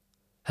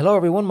Hello,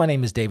 everyone. My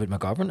name is David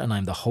McGovern, and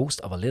I'm the host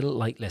of A Little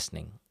Light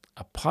Listening,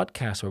 a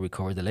podcast where we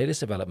cover the latest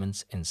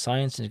developments in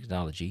science and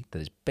technology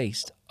that is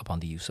based upon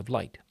the use of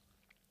light.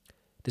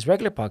 This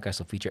regular podcast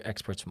will feature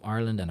experts from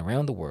Ireland and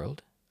around the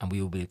world, and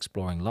we will be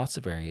exploring lots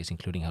of areas,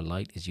 including how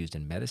light is used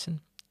in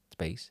medicine,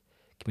 space,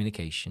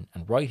 communication,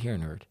 and right here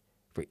on Earth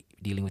for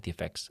dealing with the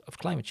effects of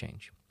climate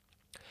change.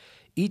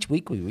 Each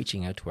week, we'll be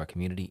reaching out to our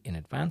community in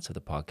advance of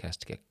the podcast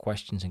to get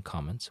questions and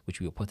comments,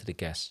 which we will put to the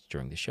guests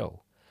during the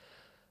show.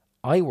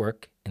 I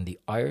work in the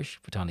Irish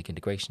Photonic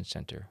Integration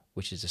Centre,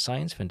 which is the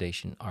Science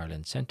Foundation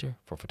Ireland Centre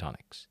for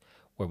Photonics,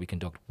 where we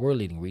conduct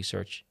world-leading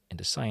research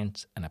into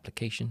science and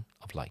application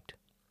of light.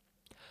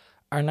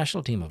 Our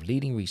national team of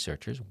leading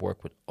researchers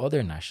work with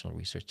other national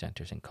research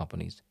centres and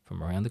companies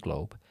from around the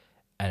globe,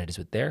 and it is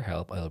with their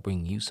help I will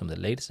bring you some of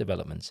the latest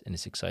developments in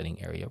this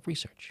exciting area of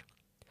research.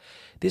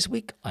 This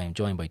week, I am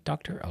joined by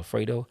Dr.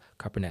 Alfredo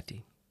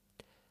Carpenetti.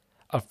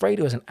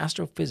 Alfredo is an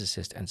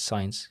astrophysicist and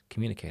science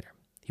communicator.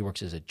 He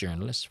works as a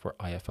journalist for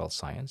IFL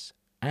Science,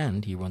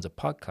 and he runs a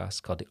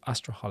podcast called The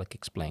Astroholic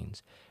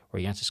Explains, where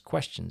he answers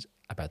questions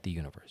about the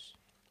universe.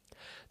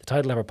 The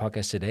title of our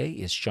podcast today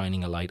is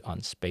Shining a Light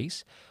on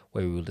Space,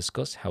 where we will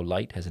discuss how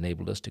light has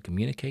enabled us to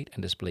communicate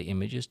and display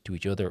images to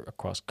each other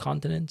across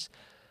continents,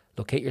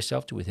 locate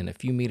yourself to within a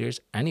few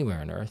meters anywhere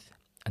on Earth,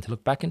 and to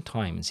look back in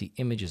time and see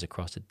images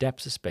across the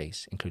depths of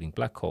space, including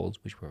black holes,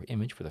 which were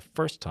imaged for the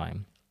first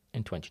time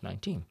in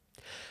 2019.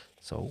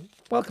 So,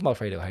 welcome,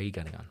 Alfredo. How are you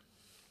getting on?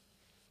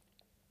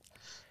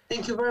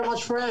 Thank you very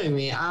much for having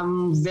me.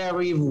 I'm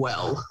very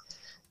well.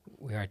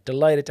 We are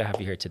delighted to have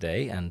you here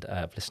today, and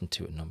I've listened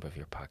to a number of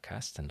your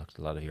podcasts and looked at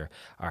a lot of your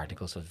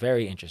articles. So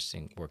very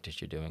interesting work that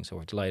you're doing. So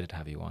we're delighted to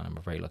have you on, and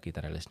we're very lucky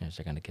that our listeners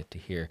are going to get to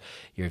hear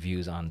your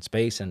views on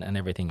space and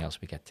everything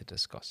else we get to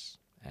discuss.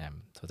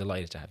 So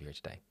delighted to have you here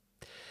today.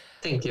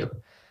 Thank you.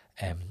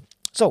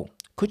 So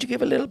could you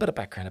give a little bit of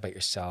background about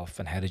yourself,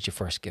 and how did you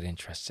first get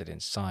interested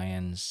in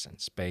science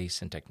and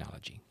space and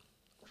technology?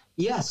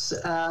 Yes.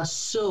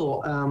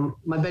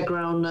 My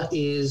background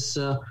is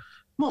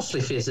mostly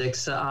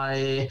physics.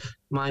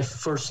 My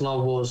first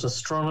love was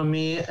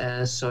astronomy,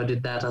 so I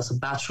did that as a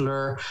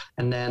bachelor.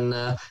 And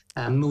then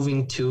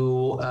moving to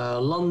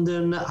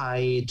London,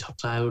 I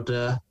thought I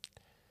would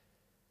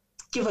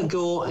give a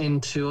go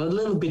into a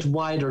little bit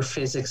wider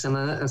physics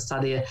and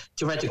study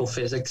theoretical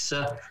physics.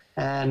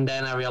 And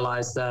then I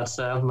realized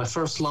that my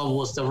first love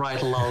was the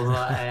right love,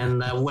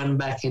 and I went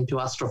back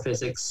into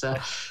astrophysics,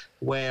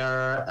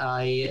 where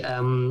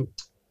I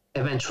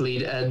eventually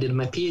did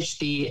my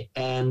PhD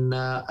and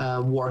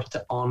worked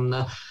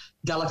on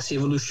galaxy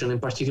evolution, in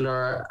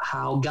particular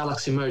how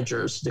galaxy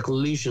mergers, the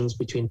collisions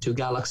between two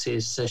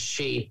galaxies,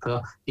 shape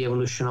the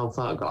evolution of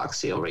a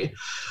galaxy over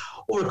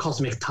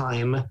cosmic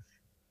time.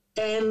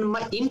 And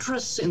my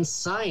interests in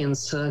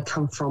science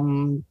come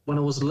from when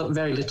I was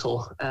very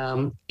little,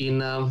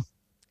 in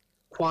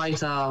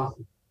quite a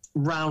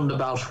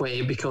roundabout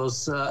way,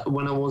 because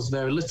when I was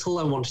very little,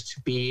 I wanted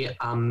to be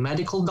a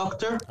medical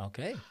doctor.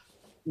 Okay.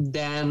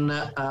 Then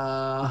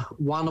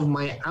one of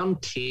my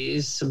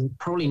aunties,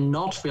 probably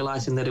not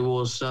realizing that it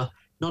was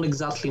not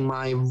exactly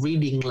my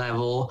reading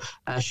level,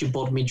 she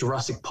bought me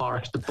Jurassic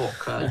Park, the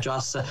book.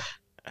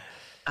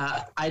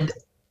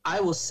 I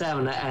was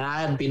 7 and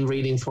I had been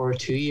reading for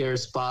 2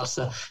 years, but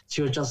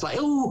she was just like,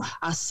 oh,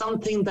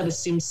 something that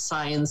seems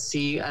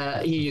sciencey,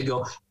 here you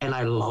go. And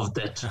I loved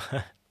it.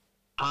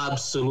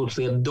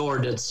 Absolutely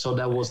adored it. So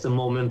that was the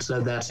moment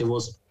that it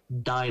was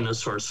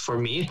dinosaurs for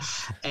me.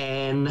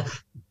 And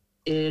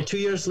 2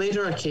 years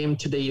later, I came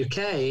to the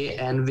UK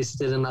and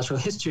visited the Natural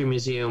History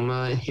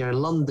Museum here in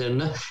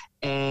London.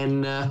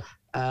 And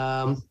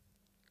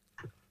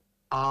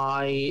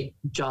I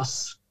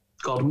just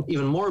got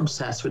even more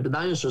obsessed with the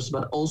dinosaurs,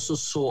 but also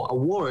saw a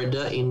word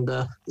in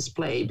the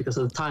display, because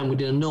at the time we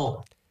didn't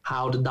know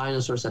how the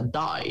dinosaurs had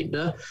died.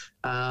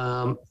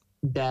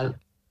 That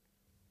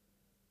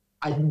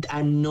I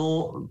had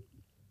no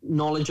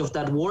knowledge of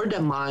that word,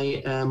 and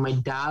my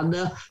dad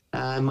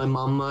and my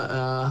mom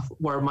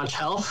were much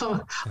help,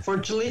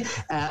 fortunately,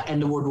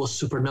 and the word was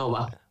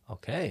supernova.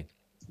 Okay.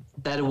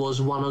 That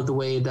was one of the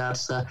ways that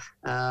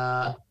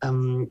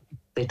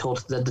they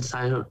thought that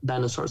the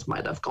dinosaurs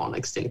might have gone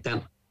extinct,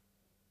 and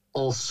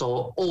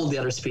also all the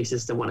other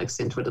species that went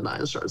extinct with the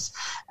dinosaurs.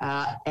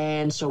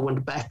 And so I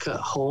went back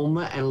home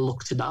and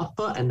looked it up,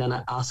 and then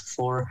I asked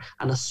for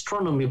an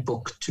astronomy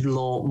book to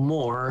know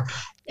more,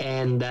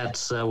 and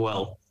that's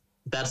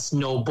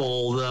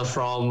snowballed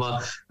from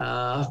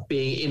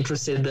being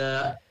interested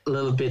a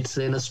little bit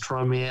in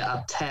astronomy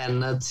at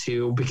 10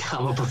 to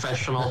become a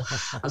professional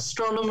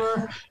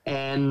astronomer.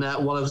 And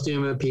while I was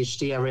doing my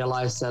PhD, I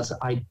realized that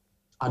I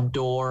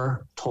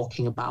adore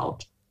talking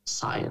about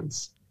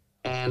science.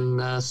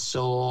 And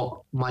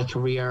so my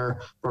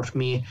career brought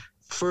me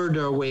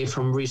further away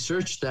from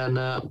research than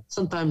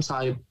sometimes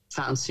I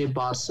fancy,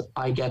 but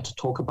I get to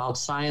talk about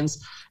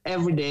science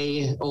every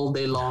day, all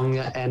day long,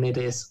 and it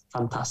is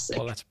fantastic.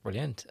 Well, that's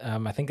brilliant.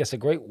 I think that's a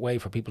great way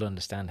for people to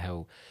understand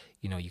how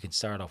you can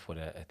start off with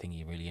a thing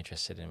you're really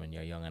interested in when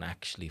you're young and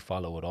actually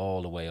follow it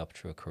all the way up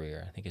through a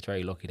career. I think it's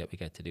very lucky that we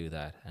get to do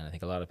that. And I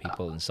think a lot of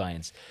people in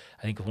science,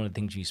 I think one of the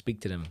things you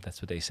speak to them,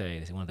 that's what they say.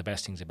 They say one of the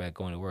best things about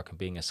going to work and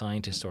being a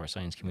scientist or a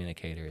science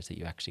communicator is that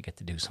you actually get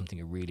to do something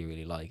you really,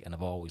 really like and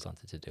have always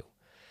wanted to do.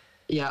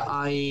 Yeah,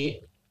 I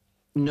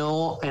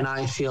know, and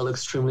I feel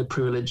extremely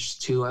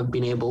privileged to have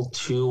been able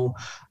to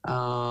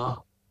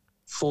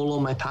follow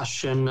my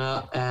passion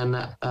and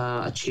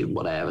achieve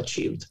what I have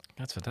achieved.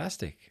 That's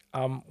fantastic.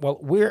 Well,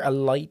 we're a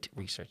light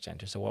research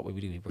center, so what we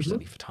do, we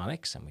study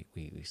photonics, and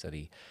we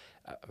study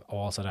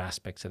all sort of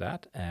aspects of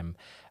that.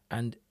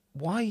 And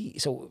why?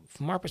 So,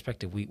 from our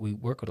perspective, we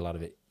work with a lot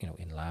of it,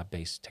 in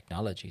lab-based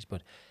technologies,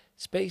 but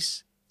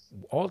space.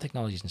 All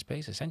technologies in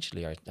space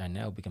essentially are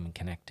now becoming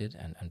connected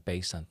and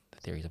based on the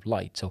theories of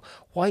light. So,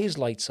 why is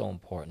light so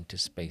important to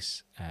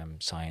space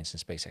science and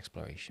space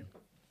exploration?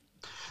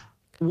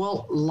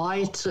 Well,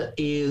 light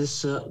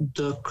is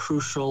the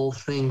crucial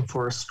thing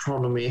for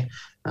astronomy.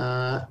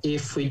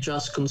 If we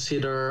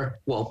consider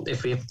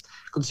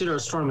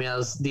astronomy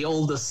as the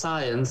oldest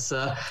science,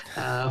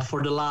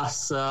 for the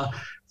last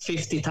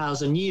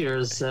 50,000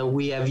 years,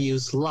 we have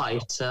used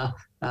light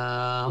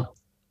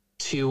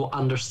to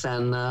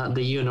understand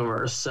the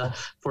universe.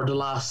 For the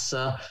last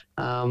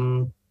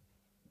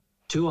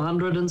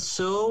 200 and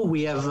so,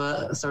 we have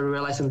started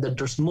realizing that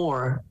there's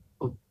more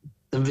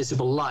than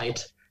visible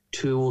light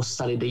to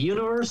study the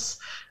universe.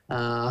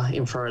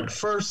 Infrared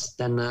first,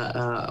 then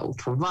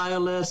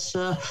ultraviolet,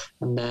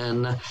 and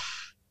then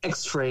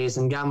X-rays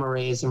and gamma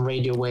rays and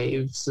radio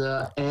waves.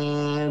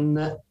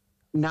 And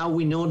now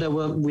we know that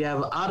we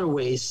have other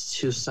ways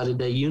to study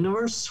the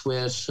universe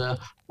with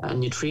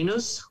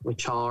neutrinos,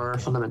 which are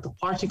fundamental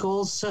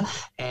particles,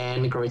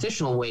 and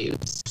gravitational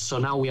waves. So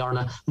now we are in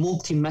a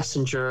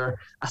multi-messenger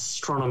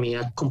astronomy,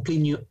 a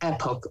complete new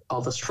epoch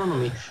of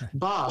astronomy.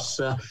 But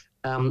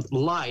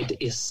light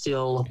is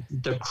still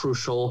the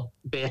crucial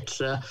bit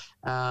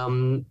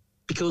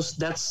because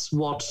that's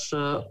what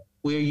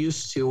we're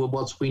used to,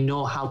 what we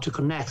know how to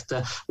connect.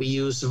 We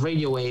use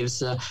radio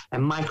waves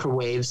and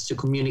microwaves to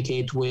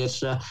communicate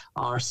with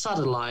our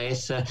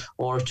satellite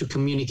or to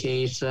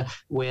communicate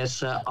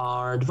with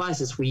our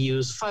devices. We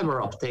use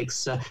fiber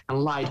optics and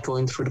light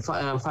going through the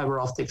fiber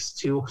optics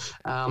to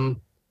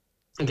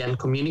again,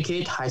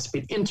 communicate,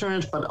 high-speed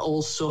internet, but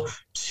also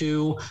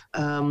to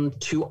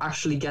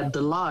actually get the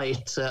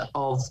light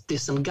of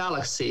distant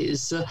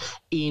galaxies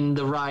in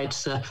the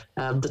right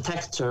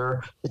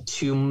detector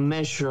to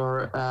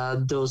measure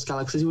those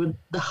galaxies with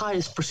the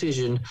highest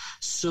precision.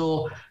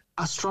 So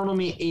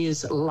astronomy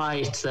is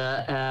light.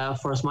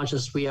 For as much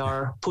as we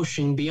are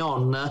pushing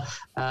beyond,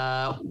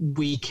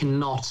 we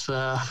cannot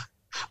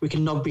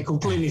be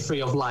completely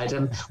free of light,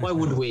 and why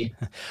would we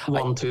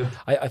want to?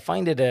 I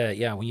find it,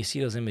 when you see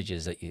those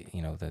images that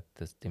the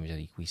image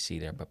that we see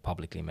there, but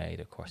publicly made,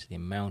 of course, the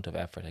amount of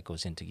effort that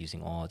goes into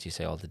using all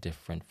the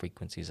different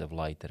frequencies of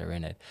light that are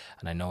in it,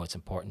 and I know it's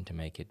important to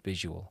make it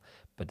visual,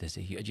 but there's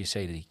a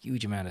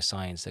huge amount of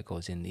science that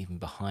goes in even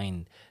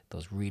behind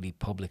those really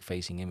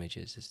public-facing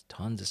images. There's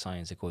tons of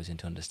science that goes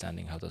into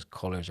understanding how those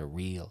colors are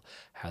real,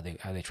 how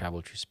they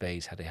travel through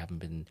space, how they haven't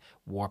been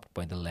warped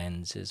by the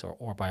lenses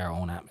or by our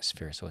own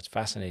atmosphere. So it's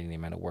fascinating the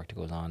amount of work that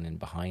goes on in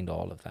behind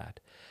all of that.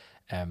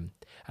 And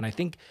I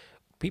think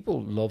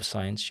people love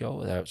science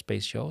shows,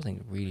 space shows. I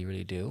think really,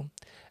 really do.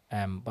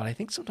 But I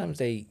think sometimes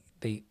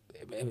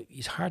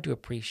it's hard to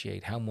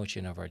appreciate how much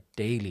in our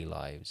daily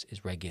lives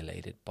is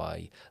regulated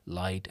by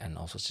light and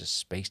also just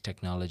space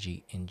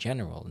technology in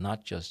general,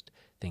 not just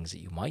things that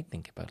you might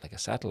think about like a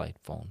satellite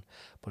phone,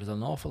 but there's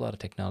an awful lot of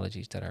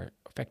technologies that are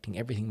affecting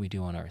everything we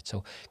do on Earth.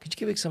 So could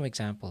you give some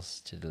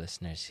examples to the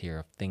listeners here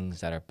of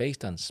things that are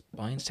based on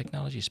space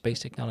technology,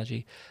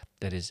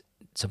 that is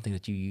something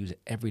that you use in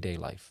everyday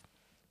life?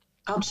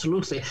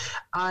 Absolutely.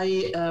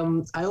 I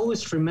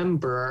always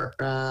remember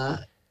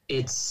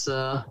it's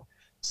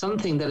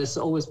something that has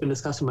always been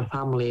discussed in my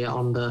family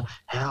on the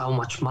how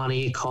much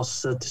money it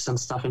costs to send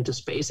stuff into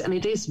space, and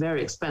it is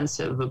very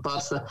expensive.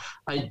 But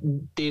I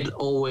did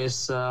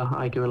always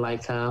argue,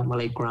 like my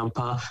late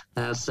grandpa,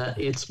 that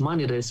it's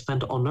money that is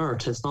spent on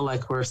Earth. It's not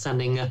like we're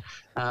sending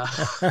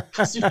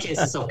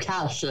suitcases of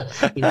cash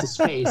into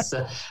space,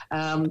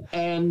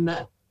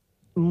 and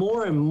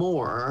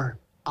more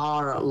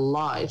our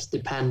lives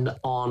depend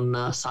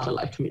on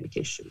satellite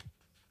communication.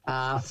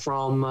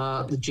 From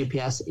the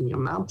GPS in your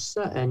maps,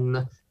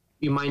 and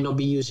you might not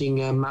be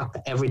using a map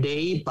every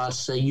day,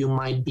 but you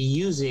might be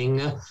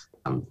using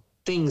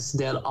things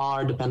that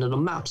are dependent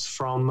on maps,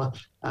 from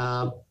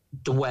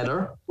the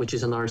weather, which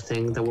is another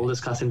thing that we'll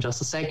discuss in just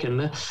a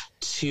second,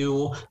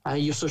 to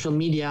your social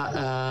media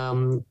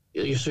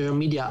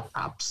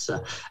apps.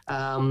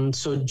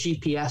 So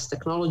GPS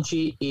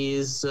technology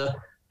is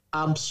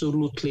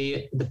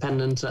absolutely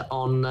dependent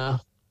on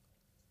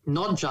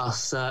not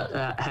just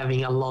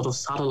having a lot of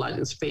satellite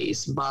in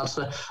space,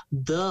 but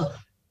the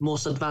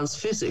most advanced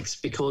physics,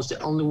 because the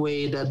only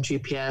way that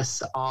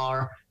GPS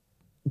are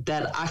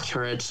that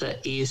accurate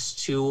is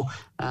to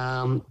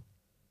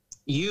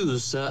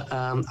use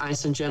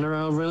Einstein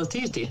general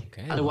relativity.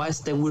 Okay.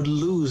 Otherwise, they would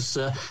lose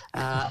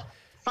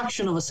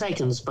fraction of a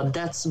second, but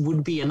that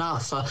would be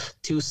enough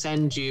to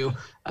send you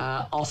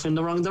off in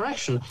the wrong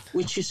direction,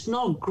 which is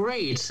not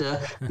great.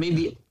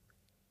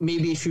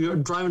 Maybe if you're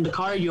driving the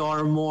car,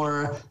 you're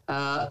more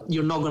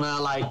you're not gonna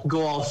like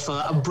go off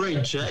a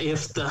bridge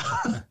if the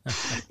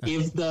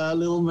if the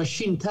little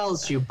machine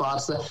tells you. But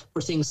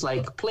for things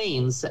like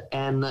planes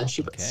and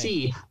ship at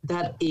sea,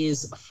 that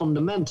is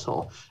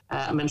fundamental.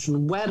 I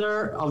mentioned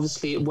weather.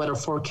 Obviously, weather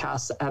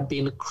forecasts have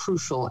been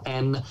crucial,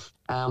 and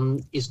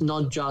is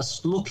not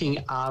just looking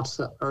at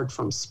Earth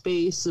from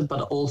space,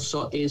 but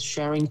also is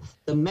sharing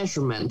the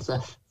measurement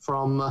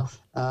from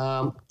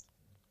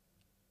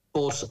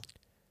both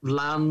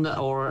land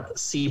or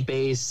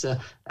sea-based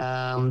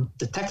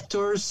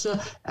detectors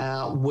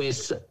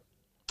with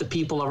the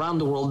people around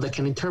the world that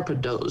can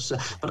interpret those,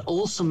 but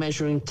also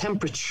measuring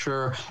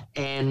temperature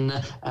and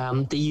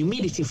the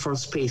humidity from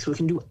space. We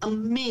can do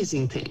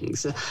amazing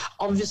things.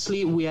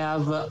 Obviously, we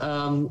have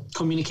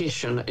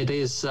communication. It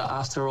is,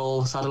 after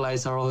all,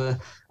 satellites are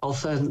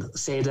often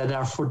say that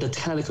are for the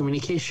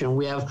telecommunication.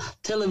 We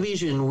have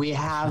television, we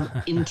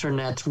have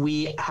internet,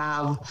 we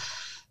have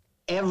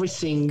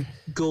everything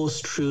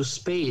goes through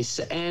space.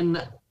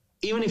 And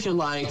even if you're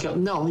like,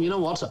 no, you know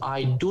what,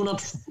 I do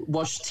not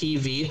watch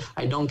TV,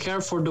 I don't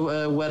care for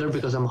the weather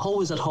because I'm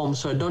always at home,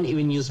 so I don't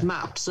even use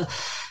maps.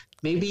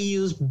 Maybe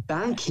use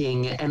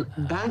banking, and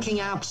banking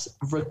apps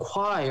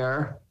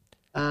require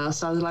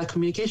satellite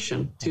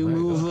communication to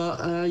move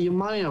your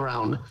money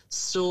around.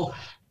 So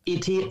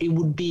it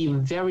would be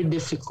very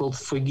difficult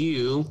for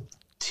you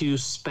to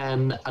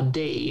spend a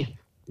day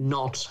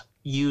not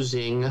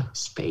using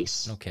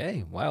space.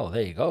 Okay, wow,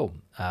 there you go.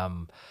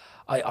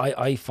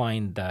 I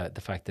find that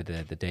the fact that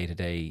the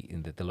day-to-day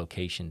and the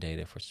location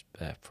data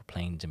for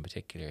planes in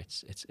particular,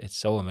 it's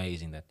so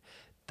amazing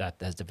that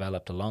has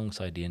developed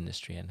alongside the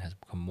industry and has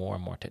become more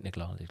and more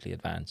technologically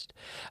advanced.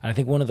 And I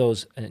think one of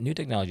those new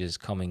technologies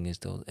coming is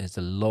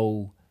the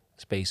low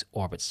space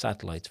orbit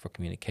satellites for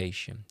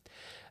communication.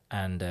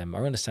 And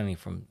our understanding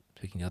from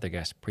speaking to other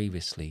guests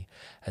previously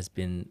has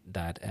been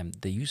that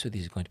the use of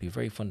these is going to be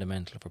very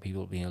fundamental for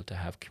people being able to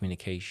have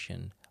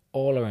communication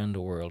all around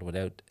the world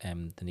without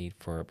the need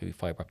for maybe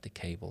fiber optic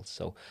cables.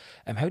 So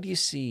how do you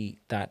see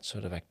that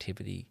sort of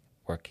activity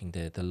working,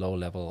 the low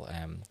level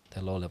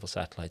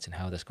satellites, and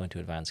how that's going to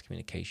advance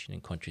communication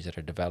in countries that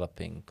are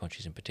developing,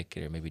 countries in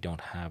particular maybe don't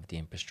have the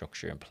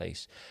infrastructure in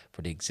place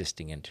for the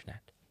existing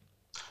internet?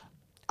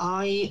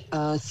 I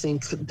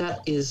think that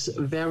is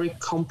very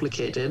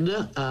complicated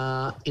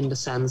in the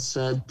sense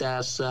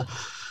that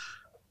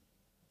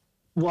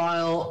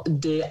while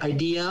the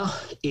idea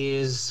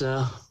is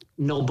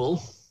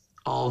noble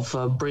of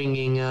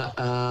bringing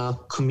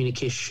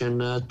communication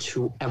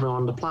to everyone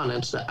on the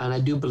planet, and I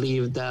do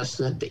believe that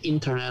the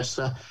internet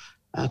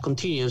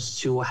continues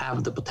to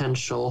have the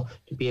potential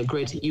to be a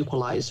great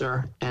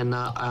equalizer and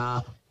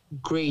a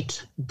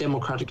great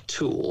democratic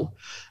tool.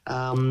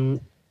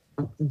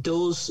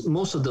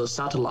 Most of those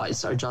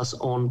satellites are just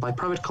owned by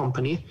private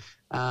company,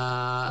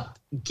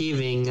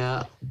 giving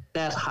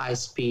that high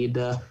speed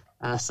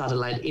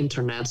satellite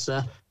internet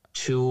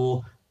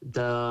to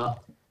the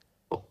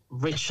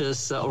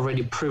richest,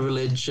 already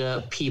privileged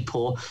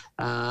people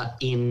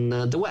in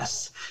the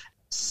West.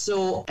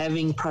 So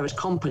having private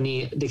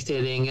company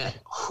dictating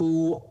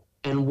who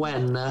and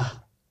when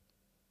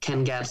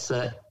can get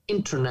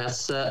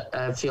internet,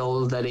 I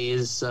feel that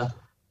is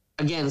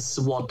against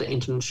what the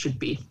internet should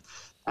be.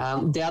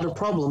 The other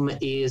problem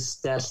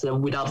is that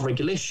without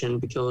regulation,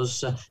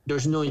 because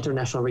there's no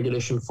international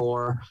regulation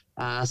for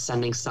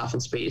sending stuff in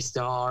space,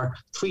 there are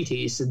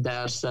treaties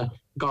that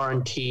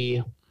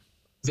guarantee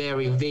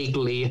very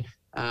vaguely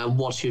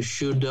what you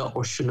should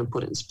or shouldn't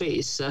put in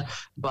space.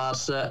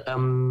 But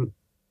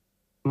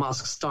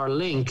Musk's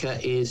Starlink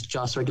is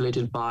just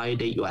regulated by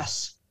the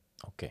US.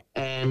 Okay.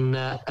 And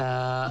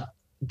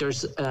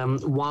there's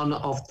one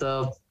of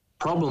the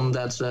problem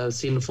that's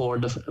seen for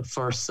the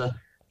first, I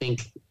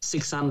think,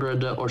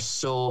 600 or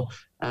so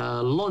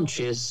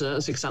launches,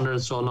 600 or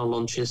so no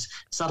launches,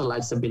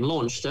 satellites that have been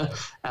launched,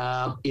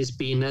 is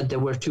being they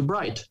were too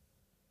bright,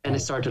 and it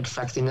started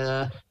affecting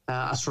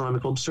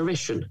astronomical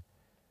observation.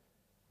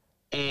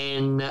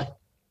 And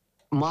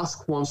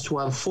Musk wants to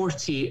have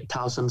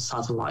 40,000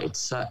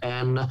 satellites,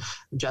 and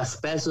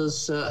Jeff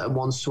Bezos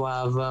wants to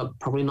have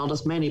probably not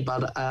as many,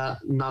 but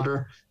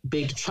another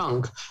big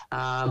chunk.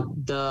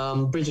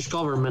 The British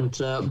government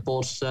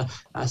bought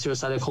a serious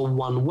satellite called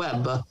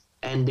OneWeb,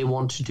 and they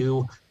want to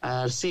do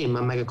the same,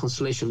 a mega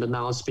constellation that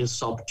now has been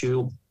stopped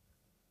due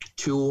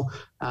to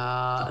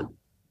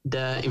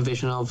the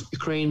invasion of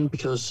Ukraine,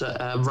 because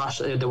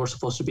Russia, they were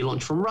supposed to be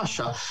launched from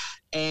Russia.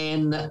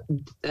 And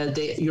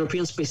the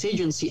European Space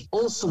Agency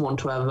also want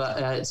to have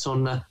its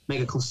own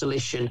mega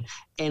constellation.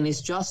 And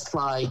it's just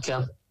like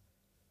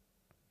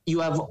you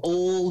have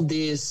all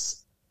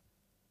these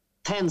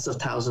tens of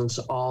thousands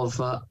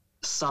of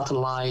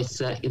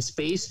satellites in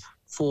space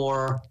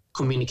for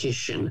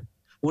communication.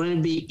 Wouldn't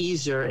it be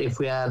easier if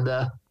we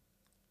had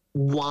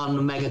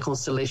one mega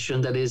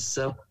constellation that is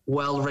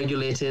well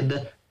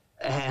regulated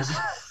and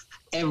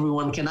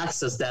everyone can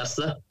access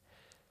that.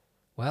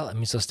 Well, I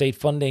mean, so state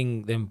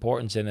funding, the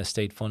importance in a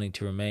state funding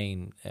to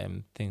remain,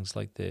 things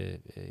like the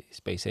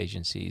space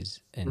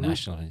agencies and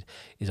national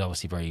is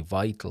obviously very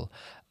vital.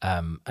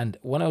 And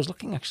when I was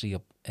looking actually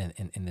up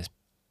in this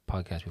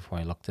podcast before,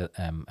 I looked at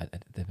the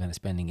amount of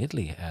spending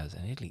Italy has,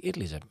 and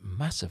Italy's a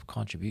massive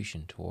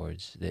contribution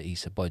towards the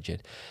ESA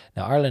budget.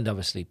 Now, Ireland,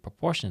 obviously,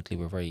 proportionately,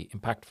 were very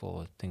impactful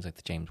with things like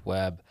the James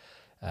Webb.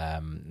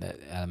 The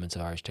elements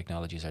of Irish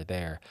technologies are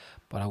there,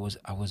 but I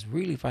was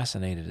really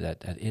fascinated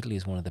that Italy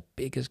is one of the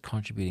biggest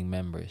contributing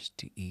members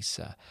to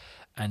ESA.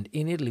 And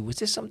in Italy, was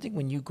this something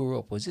when you grew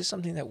up? Was this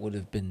something that would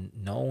have been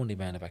known, the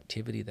amount of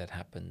activity that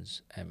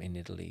happens in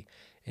Italy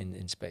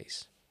in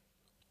space?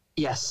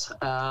 Yes.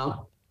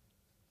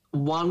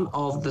 One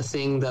of the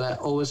things that I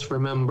always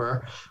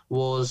remember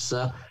was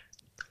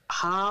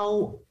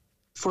how,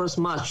 for as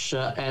much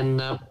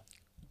and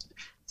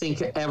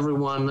think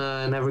everyone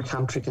in every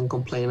country can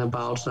complain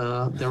about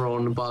their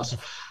own, but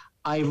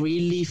I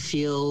really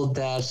feel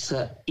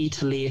that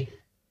Italy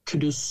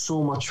could do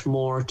so much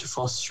more to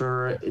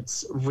foster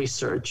its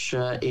research,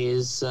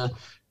 its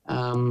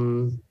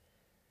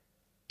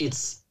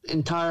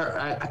entire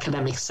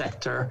academic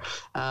sector.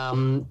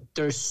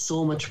 There's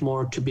so much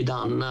more to be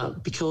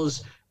done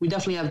because we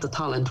definitely have the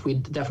talent, we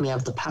definitely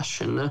have the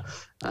passion,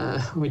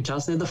 we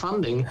just need the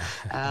funding.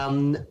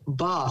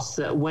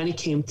 But when it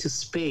came to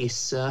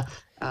space,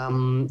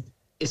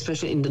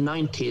 especially in the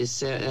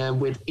 90s,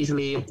 with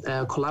Italy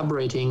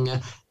collaborating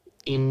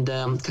in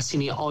the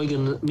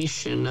Cassini-Huygens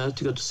mission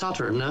to go to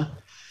Saturn,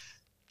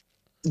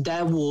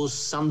 that was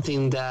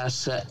something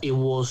that it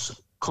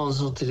was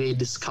constantly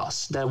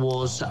discussed. There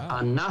was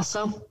a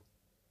NASA,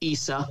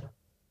 ESA,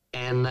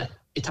 and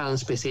Italian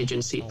Space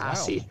Agency,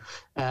 ASI,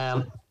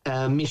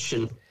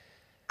 mission.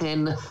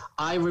 And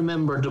I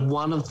remember that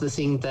one of the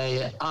things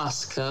they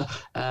asked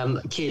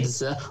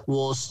kids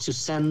was to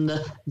send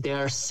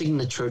their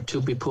signature to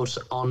be put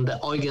on the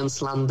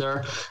Huygens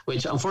lander,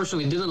 which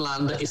unfortunately didn't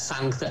land. It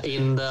sank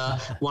in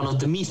one of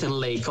the methane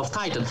lake of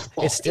Titan.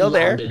 Well, it's still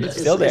there. It's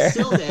still there. It's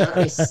still there.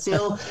 It's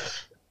still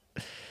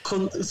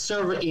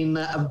conserved in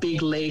a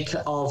big lake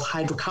of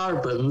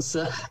hydrocarbons,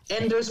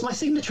 and there's my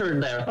signature in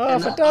there. Oh,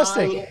 and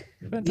fantastic.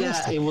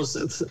 Yeah, it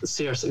was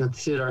seriously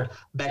considered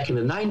back in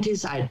the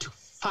 90s. I had to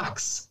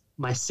fax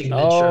my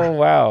signature.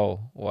 Oh,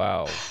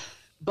 wow.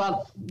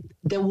 But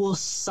there was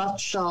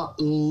such a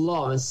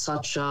love and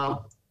such a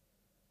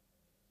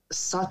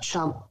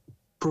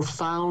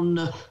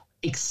profound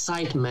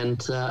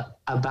excitement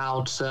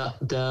about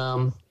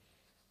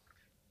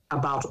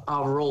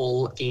our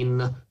role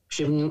in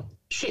shaping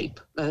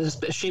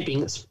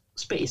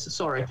space.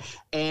 Sorry,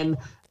 and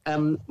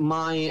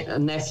my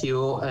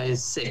nephew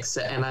is 6,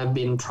 and I've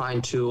been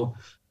trying to.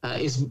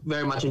 Is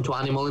very much into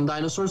animal and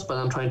dinosaurs, but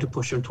I'm trying to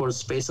push him towards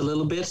space a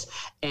little bit.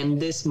 And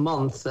this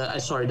month,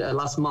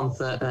 last month,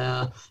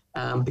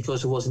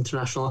 because it was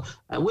International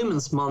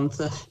Women's Month,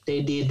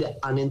 they did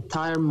an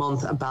entire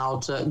month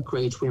about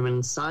great women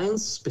in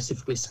science,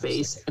 specifically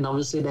space. And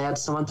obviously they had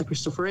Samantha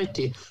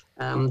Cristoforetti,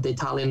 the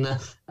Italian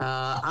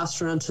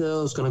astronaut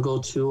who's going to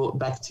go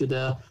back to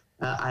the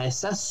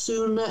ISS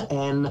soon.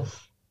 And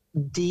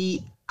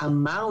the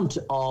amount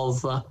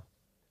of...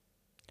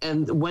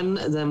 and when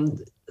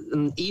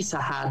ESA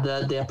had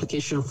the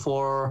application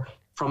from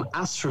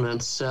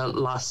astronauts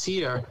last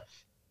year,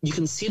 you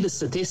can see the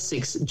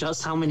statistics,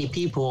 just how many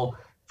people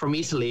from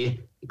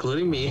Italy,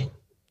 including me,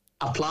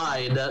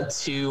 applied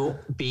to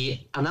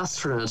be an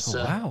astronaut. Oh,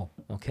 wow.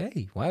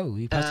 Okay. Wow.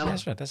 We passed the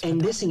astronaut. That's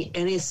fantastic.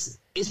 And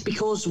it's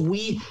because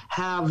we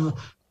have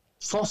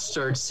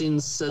fostered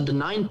since the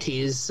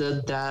 90s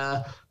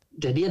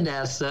the idea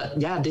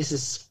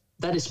that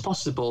that is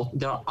possible.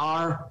 There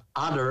are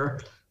other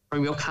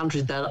from your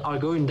countries that are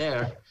going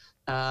there,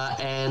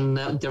 and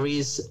there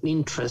is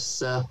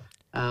interest.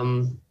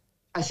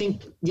 I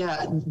think,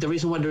 the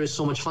reason why there is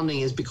so much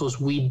funding is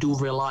because we do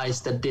realize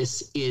that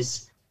this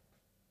is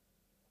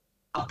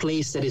a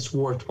place that is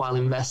worthwhile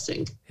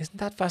investing. Isn't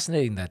that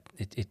fascinating that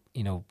it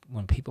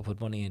when people put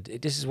money in,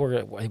 this is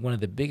where one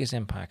of the biggest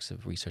impacts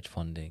of research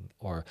funding,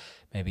 or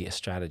maybe a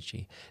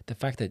strategy, the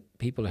fact that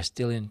people are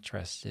still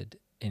interested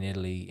in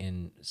Italy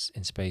in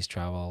space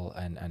travel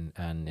and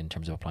in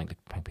terms of applying to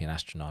be an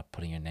astronaut,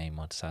 putting your name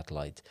on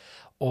satellites,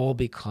 all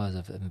because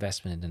of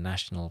investment in the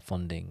national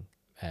funding,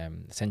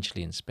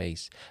 essentially in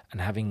space, and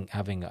having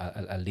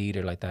a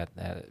leader like that,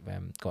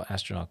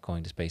 astronaut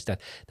going to space, that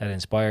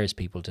inspires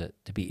people to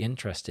be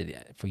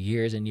interested for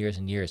years and years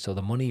and years. So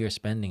the money you're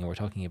spending, and we're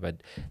talking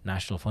about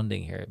national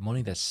funding here,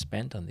 money that's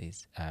spent on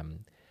these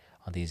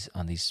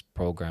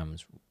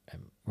programs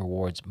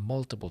rewards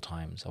multiple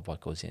times of what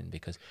goes in,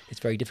 because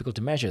it's very difficult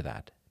to measure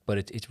that, but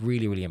it's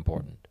really, really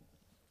important.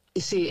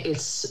 You see,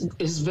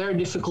 it's very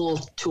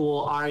difficult to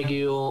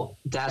argue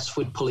that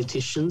with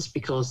politicians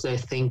because they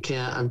think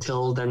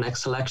until their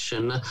next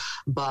election,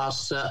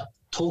 but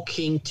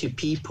talking to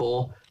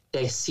people,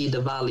 they see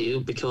the value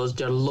because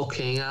they're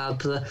looking at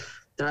the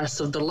the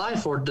rest of their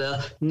life or the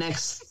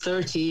next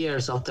 30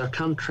 years of their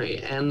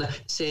country. And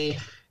say,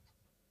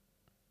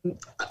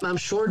 I'm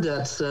sure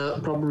that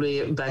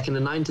probably back in the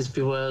 90s,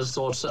 people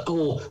thought,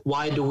 oh,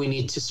 why do we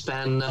need to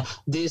spend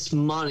this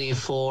money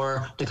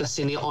for the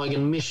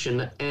Cassini-Huygens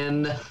mission?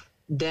 And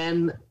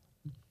then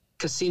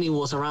Cassini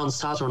was around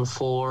Saturn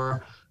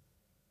for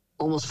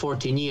almost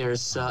 14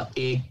 years.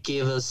 It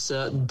gave us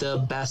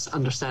the best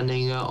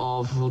understanding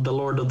of the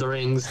Lord of the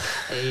Rings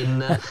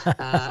in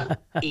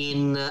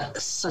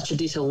such a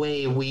detailed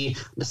way. We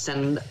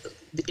understand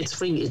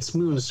its ring, its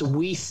moon. So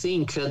we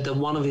think that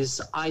one of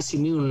his icy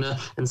moon,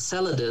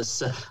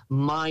 Enceladus,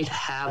 might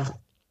have,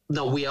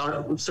 no, we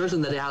are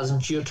certain that it has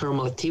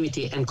geothermal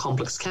activity and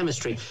complex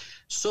chemistry,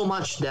 so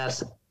much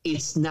that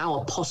it's now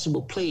a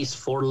possible place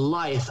for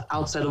life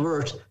outside of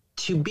Earth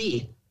to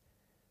be.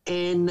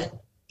 And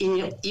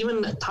even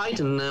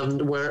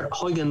Titan, where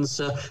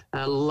Huygens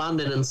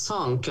landed and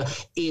sunk,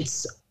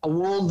 it's a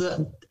world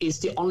that is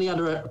the only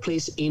other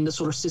place in the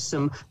solar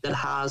system that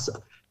has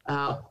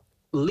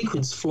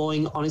liquids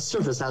flowing on its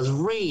surface, has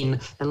rain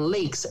and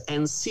lakes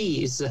and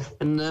seas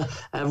and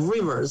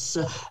rivers.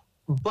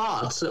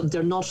 But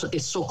they're not,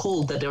 it's so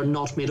cold that they're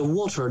not made of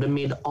water, they're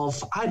made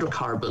of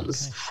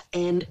hydrocarbons.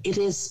 Okay. And it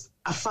is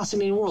a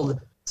fascinating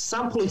world.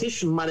 Some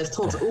politician might have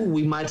thought, oh,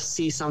 we might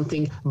see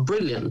something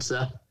brilliant.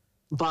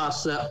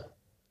 But,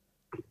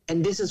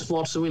 and this is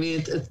what we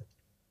need to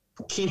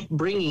keep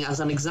bringing as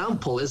an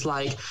example, is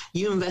like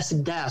you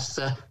invested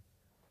that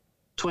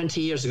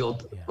 20 years ago,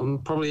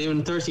 probably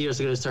even 30 years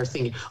ago to start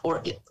thinking.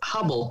 Or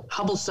Hubble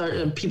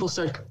people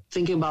start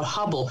thinking about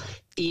Hubble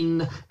in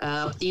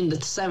the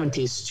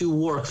 70s to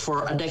work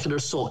for a decade or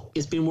so.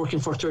 It's been working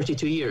for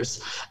 32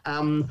 years.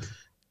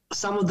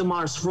 Some of the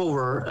Mars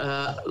rover,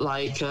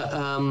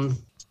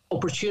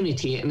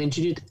 Opportunity and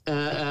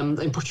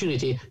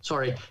Opportunity,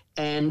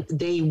 and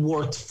they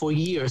worked for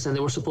years, and they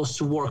were supposed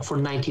to work for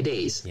 90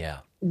 days. Yeah.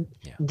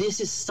 This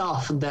is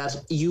stuff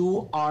that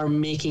you are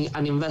making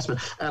an investment.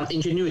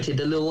 Ingenuity,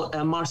 the little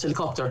Mars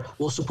helicopter,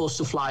 was supposed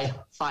to fly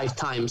 5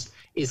 times.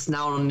 It's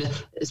now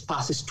it's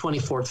past its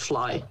 24th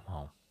fly.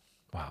 Oh,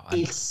 wow!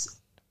 It's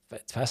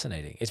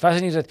fascinating. It's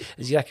fascinating that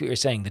exactly what you're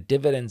saying. The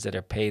dividends that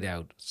are paid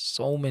out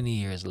so many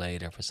years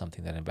later for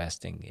something that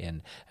investing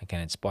in and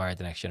can inspire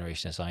the next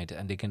generation of scientists,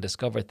 and they can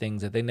discover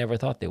things that they never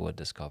thought they would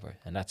discover.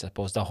 And that's, I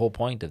suppose, the whole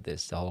point of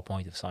this, the whole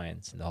point of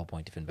science, and the whole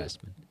point of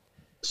investment.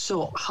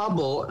 So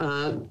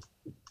Hubble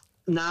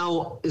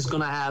now is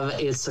going to have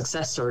its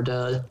successor,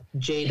 the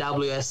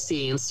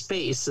JWST in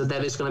space,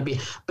 that is going to be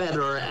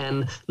better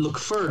and look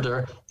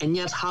further. And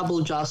yet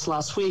Hubble just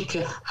last week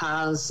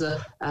has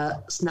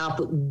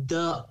snapped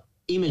the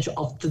image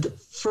of the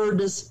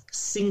furthest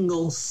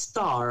single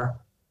star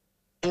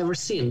ever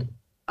seen.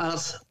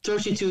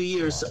 32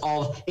 years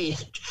of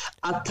age.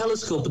 A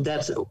telescope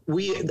that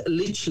we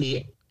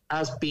literally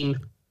has been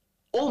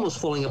almost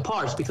falling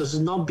apart because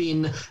it's not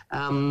been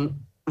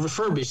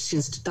refurbished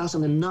since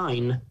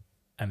 2009.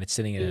 And it's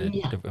sitting in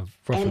a rough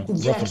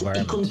environment.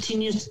 It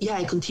continues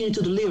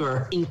to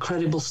deliver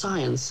incredible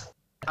science.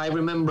 I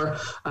remember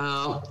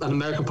an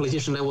American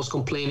politician that was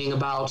complaining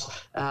about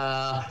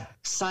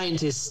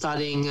scientists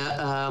studying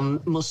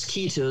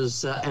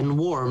mosquitoes and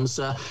worms,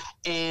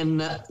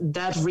 and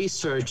that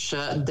research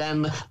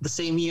then the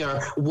same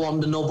year won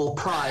the Nobel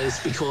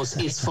Prize because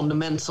it's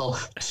fundamental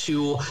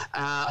to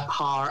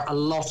a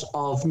lot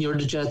of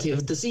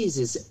neurodegenerative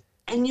diseases.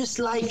 And just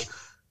like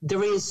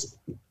there is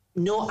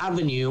no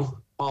avenue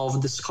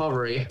of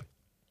discovery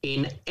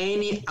in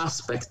any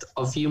aspect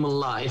of human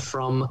life,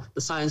 from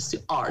the science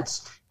to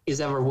arts,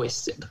 is ever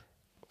wasted.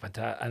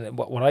 And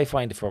what I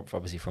find,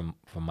 obviously from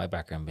my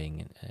background being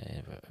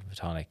in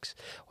photonics,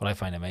 what I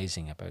find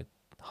amazing about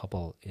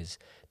Hubble is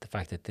the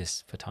fact that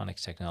this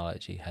photonics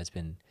technology has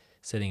been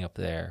sitting up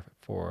there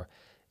for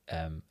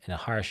in a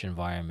harsh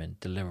environment,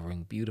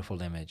 delivering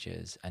beautiful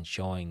images and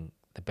showing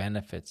the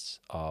benefits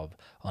of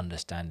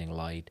understanding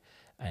light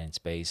and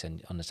space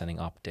and understanding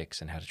optics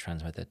and how to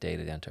transmit that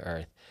data down to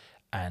Earth.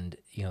 And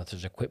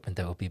there's equipment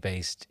that would be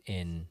based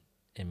in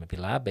maybe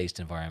lab-based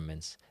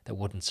environments that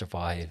wouldn't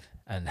survive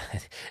and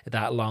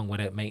that long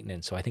without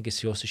maintenance. So I think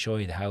it's just to show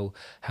you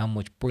how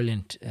much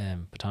brilliant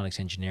photonics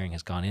engineering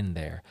has gone in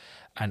there.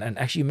 And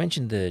actually, you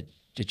mentioned the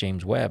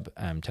James Webb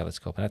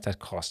telescope, and that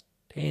cost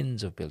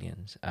tens of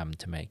billions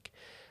to make.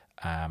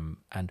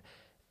 And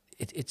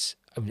it's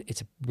a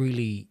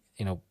really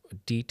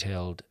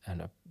detailed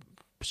and a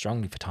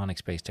strongly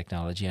photonics-based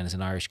technology, and it's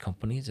an Irish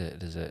company. It's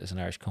an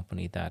Irish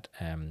company that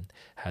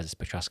has a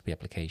spectroscopy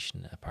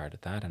application, a part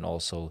of that, and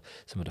also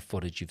some of the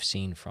footage you've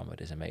seen from it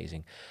is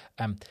amazing.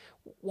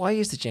 Why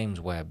is the James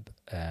Webb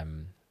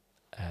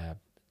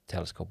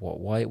telescope?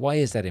 Why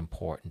is that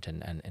important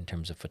in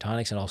terms of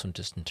photonics and also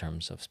just in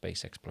terms of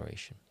space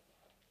exploration?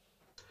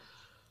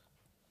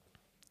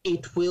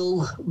 It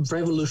will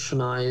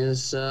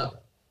revolutionize our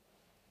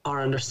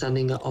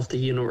understanding of the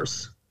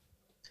universe.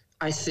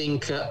 I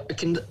think I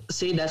can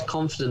say that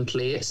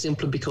confidently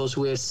simply because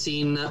we have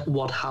seen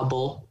what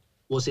Hubble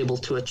was able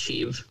to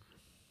achieve.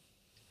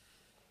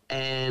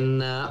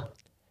 And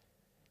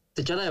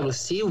the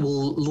JWST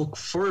will look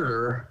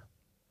further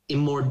in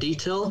more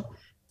detail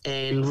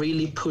and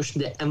really push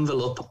the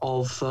envelope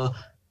of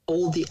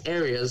all the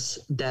areas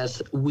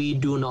that we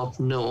do not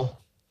know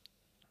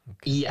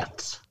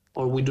yet,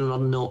 or we do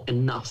not know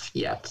enough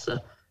yet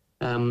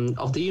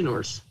of the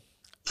universe.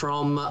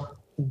 From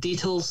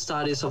detailed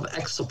studies of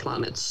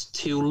exoplanets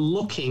to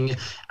looking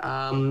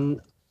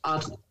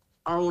at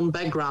our own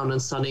background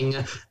and studying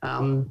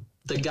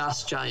the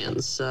gas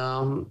giants,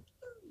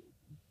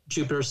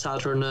 Jupiter,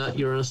 Saturn,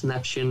 Uranus,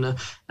 Neptune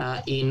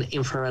in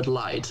infrared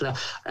light,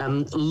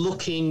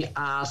 looking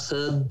at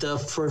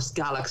the first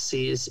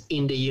galaxies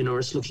in the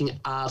universe, looking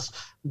at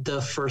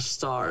the first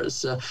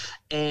stars.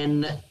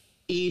 And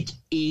it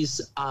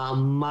is a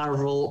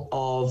marvel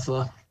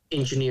of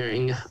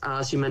engineering.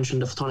 As you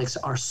mentioned, the photonics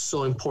are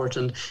so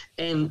important.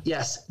 And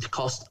yes, it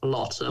costs a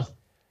lot.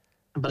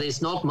 But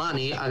it's not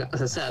money,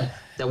 as I said,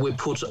 that we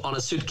put on a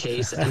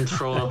suitcase and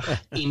throw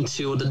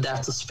into the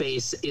depth of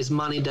space. Is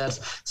money that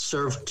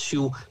serve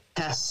to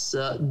test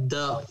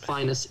the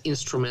finest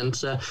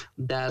instrument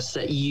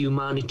that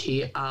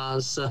humanity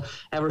has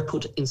ever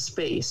put in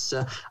space.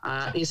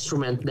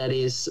 Instrument that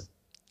is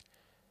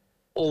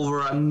over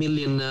 1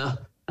 million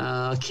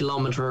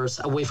kilometers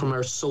away from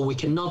Earth, so we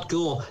cannot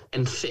go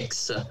and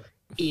fix.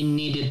 It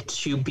needed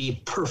to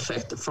be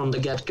perfect from the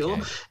get-go,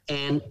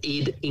 and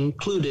it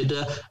included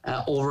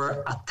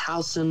over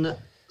 1,000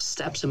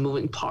 steps and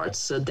moving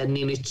parts that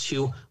needed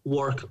to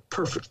work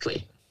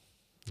perfectly.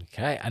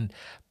 Okay, and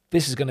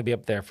this is going to be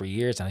up there for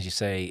years, and as you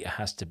say, it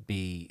has to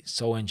be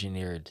so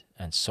engineered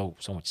and so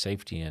much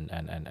safety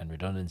and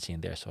redundancy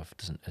in there, so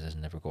it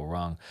doesn't ever go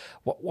wrong.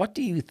 What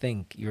do you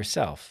think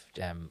yourself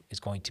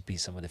is going to be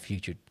some of the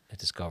future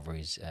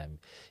discoveries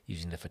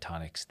using the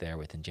photonics there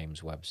within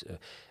James Webb's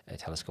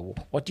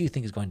telescope? What do you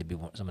think is going to be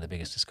some of the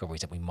biggest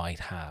discoveries that we might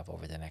have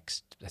over the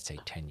next, let's say,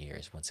 10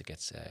 years once it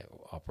gets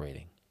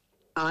operating?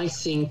 I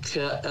think,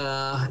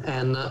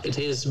 and it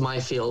is my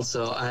field,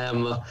 so I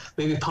am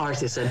maybe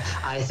partisan.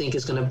 I think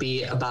it's going to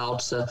be about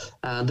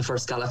the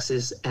first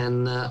galaxies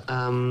and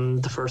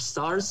the first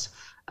stars.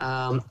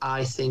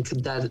 I think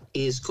that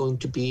is going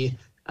to be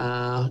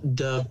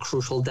the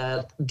crucial,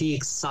 the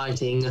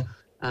exciting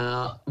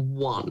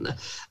one.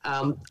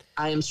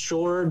 I am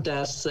sure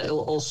that it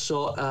will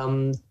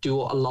also do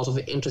a lot of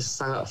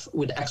interesting stuff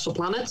with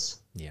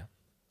exoplanets. Yeah.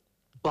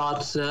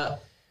 But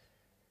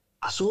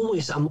as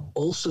always, I'm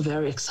also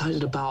very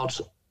excited about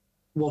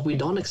what we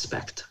don't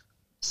expect.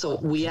 So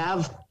we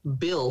have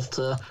built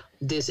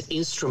this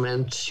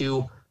instrument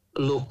to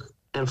look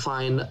and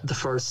find the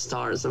first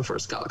stars and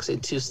first galaxy,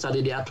 to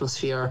study the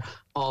atmosphere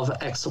of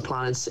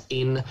exoplanets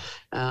in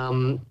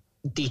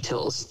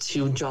details,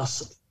 to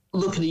just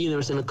look at the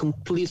universe in a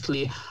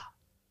completely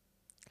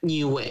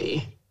new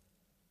way.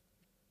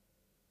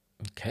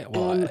 Okay,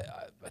 well,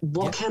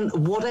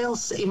 what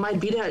else it might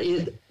be there?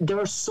 There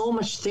are so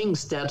much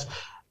things that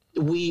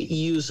we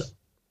use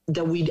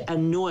that we had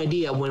no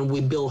idea when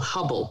we built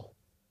Hubble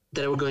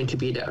that were going to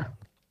be there.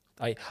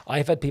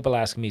 I've had people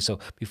ask me, so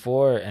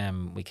before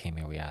we came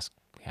here, we asked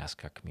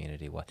our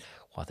community what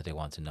do they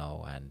want to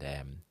know, and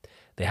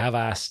they have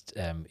asked,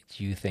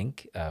 do you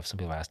think, some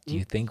people asked, do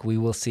you think we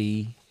will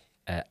see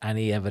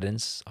any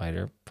evidence,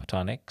 either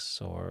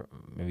photonics or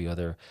maybe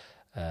other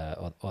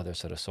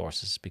sort of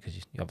sources, because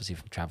you obviously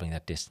from traveling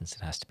that distance,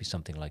 it has to be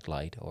something like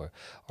light or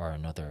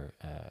another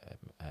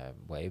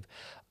wave.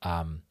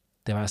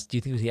 They've asked, do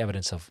you think there's the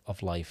evidence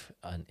of life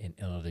in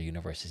other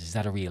universes? Is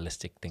that a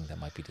realistic thing that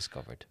might be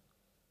discovered?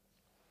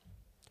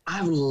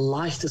 I would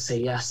like to say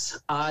yes.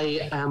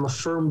 I am a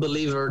firm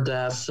believer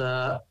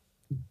that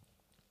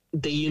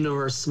the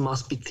universe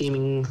must be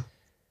teeming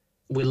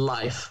with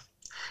life.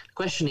 The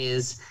question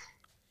is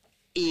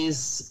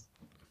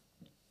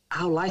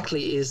how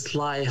likely is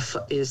life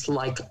is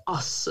like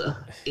us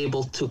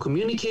able to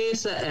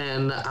communicate,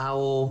 and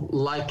how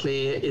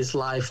likely is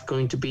life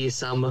going to be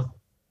some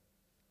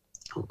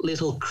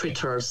little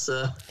critters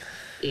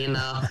in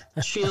a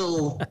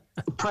chill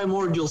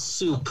primordial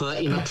soup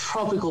in a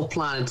tropical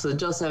planet,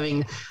 just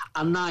having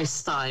a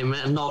nice time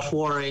and not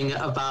worrying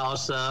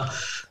about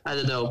I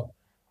don't know,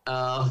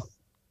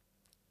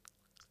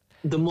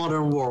 the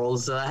modern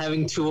world,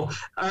 having to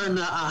earn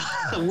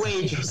a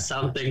wage or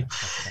something.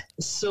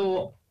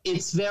 So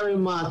it's very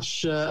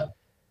much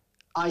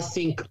I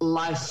think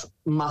life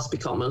must be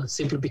common,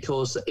 simply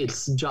because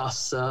it's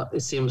just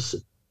it seems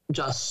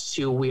just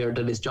too weird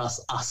that it's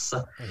just us.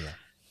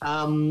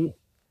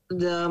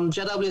 The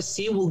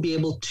JWST will be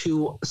able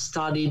to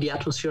study the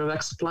atmosphere of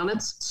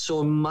exoplanets,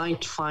 so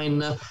might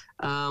find a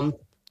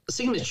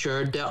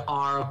signature that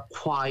are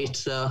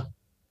quite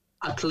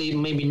actually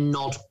maybe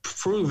not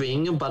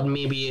proving, but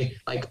maybe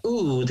like,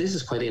 ooh, this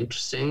is quite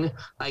interesting.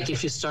 Like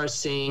if you start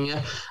seeing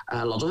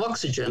a lot of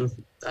oxygen,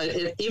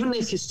 even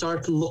if you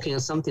start looking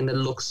at something that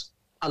looks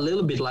a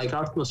little bit like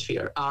our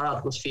atmosphere,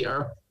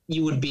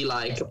 you would be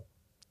like,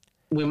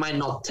 we might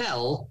not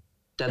tell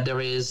that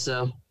there is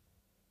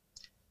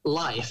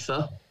life,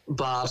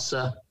 but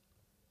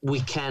we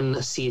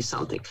can see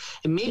something.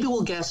 And maybe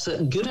we'll get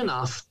good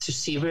enough to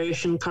see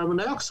variation in carbon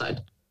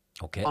dioxide.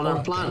 Okay. On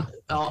our planet,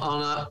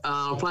 on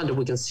a planet,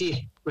 we can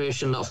see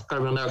variation of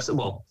carbon dioxide.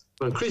 Well,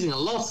 we're increasing a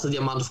lot the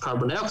amount of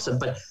carbon dioxide,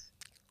 but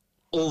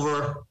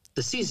over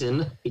the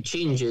season, it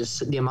changes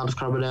the amount of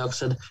carbon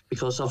dioxide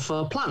because of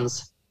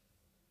plants.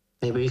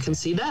 Maybe you can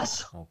see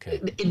that.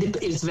 Okay.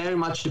 It very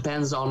much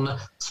depends on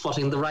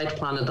spotting the right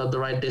planet at the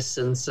right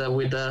distance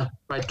with the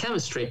right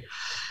chemistry.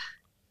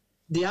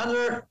 The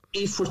other,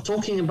 if we're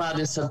talking about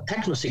is a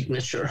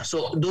technosignature,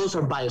 so those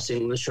are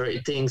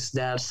biosignature, things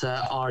that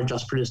are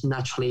just produced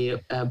naturally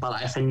by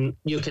life, and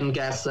you can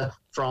get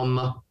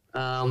from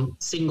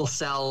single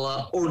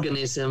cell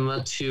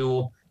organism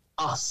to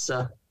us,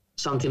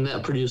 something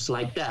that produced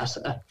like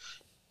that.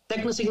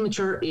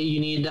 Technosignature, you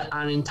need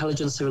an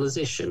intelligent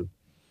civilization.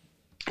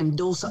 And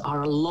those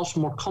are a lot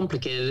more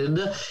complicated,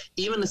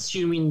 even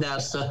assuming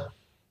that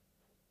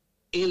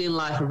alien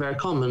life are very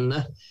common.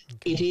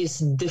 It is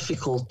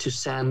difficult to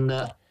send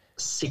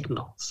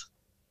signals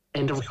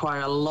and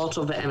require a lot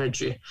of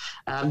energy.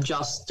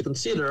 Just to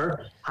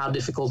consider how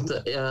difficult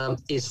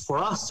it is for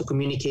us to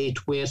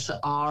communicate with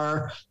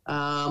our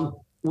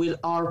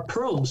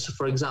probes,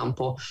 for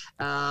example.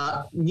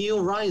 New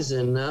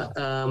Horizon,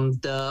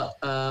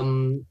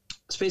 the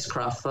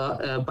spacecraft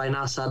by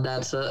NASA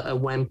that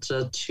went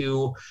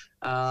to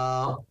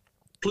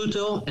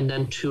Pluto and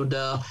then to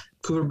the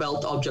Kuiper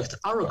Belt object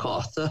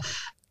Arrokoth,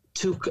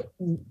 took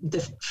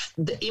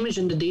the image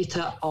and the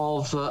data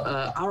of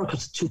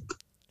Arrokoth took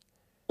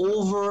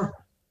over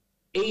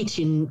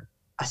 18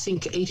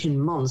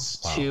 months.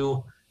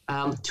 Wow.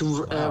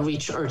 to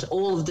reach Earth.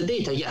 All of the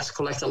data, yes,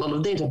 collect a lot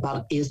of data,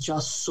 but it's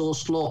just so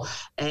slow.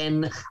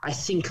 And I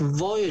think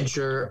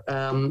Voyager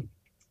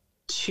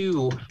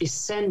 2 is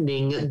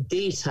sending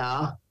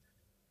data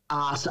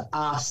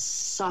at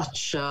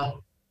such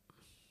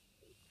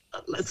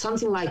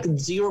something like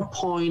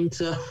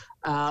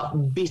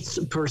 0.0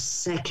 bits per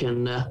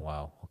second.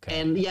 Wow. Okay.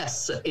 And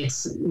yes,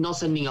 it's not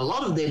sending a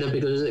lot of data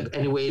because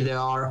anyway, there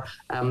are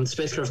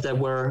spacecraft that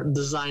were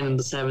designed in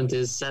the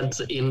 70s, sent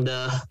in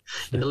the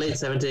late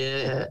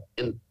 70s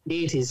and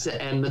 80s,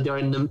 and they're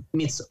in the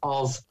midst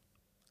of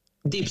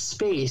deep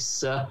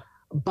space.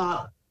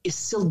 But it's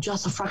still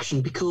just a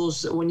fraction,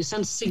 because when you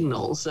send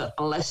signals,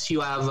 unless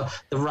you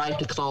have the right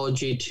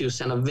technology to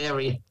send a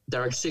very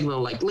direct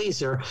signal like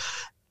laser,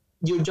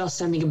 you're just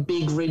sending a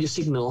big radio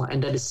signal,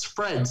 and that it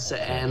spreads.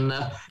 And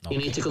you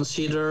need to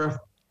consider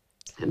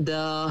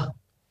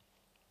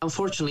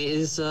unfortunately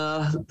is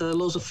the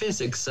laws of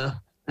physics,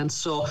 and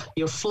so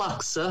your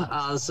flux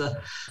as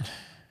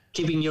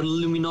keeping your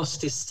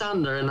luminosity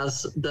standard, and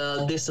as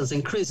the distance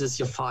increases,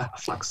 your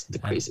flux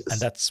decreases. And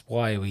that's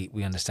why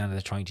we understand that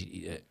they're trying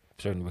to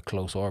certainly with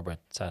close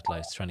orbit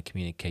satellites, trying to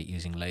communicate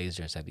using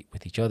lasers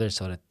with each other,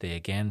 so that they,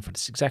 again, for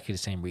exactly the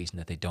same reason,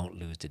 that they don't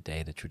lose the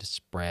data through the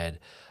spread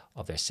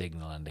of their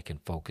signal, and they can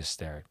focus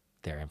their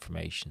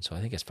information. So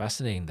I think it's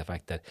fascinating, the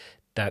fact that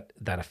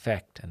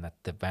effect and that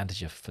the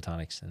advantage of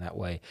photonics in that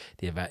way,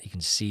 you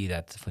can see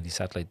that for these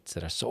satellites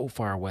that are so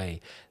far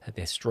away that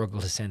they struggle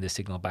to send the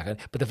signal back.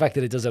 But the fact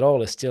that it does it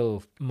all is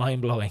still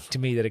mind-blowing to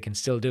me, that it can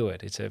still do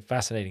it. It's a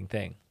fascinating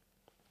thing.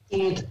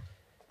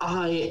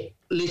 I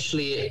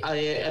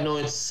know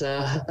it's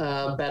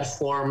bad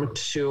form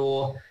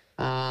to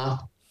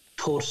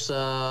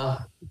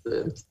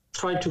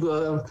try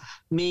to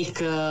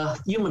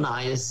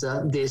humanize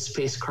these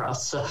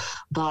spacecrafts,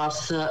 but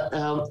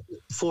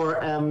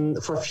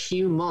for a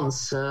few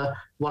months,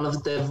 one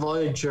of the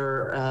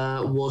Voyager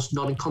was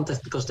not in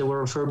contact because they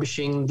were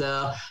refurbishing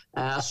the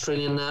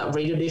Australian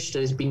radio dish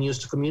that is being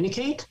used to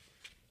communicate,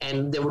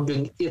 and they were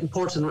doing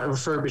important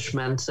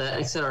refurbishment,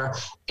 etc.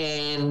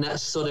 And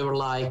so they were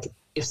like,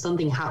 if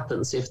something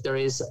happens, if there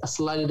is a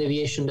slight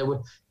deviation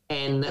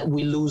and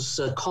we lose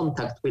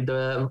contact with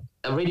the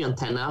radio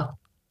antenna,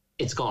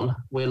 it's gone.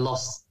 We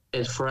lost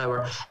it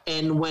forever.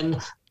 And when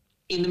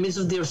in the midst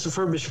of their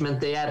refurbishment,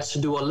 they had to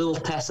do a little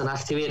test and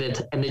activate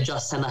it, and they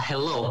just sent a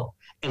hello.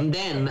 And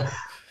then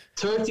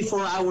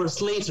 34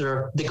 hours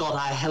later, they got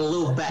a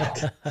hello back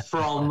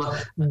from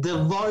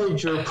the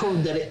Voyager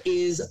probe that it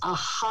is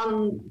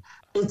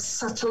it's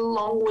such a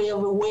long way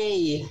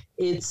away.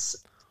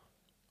 It's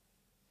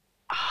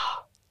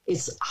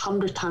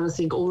 100 times, I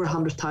think, over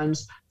 100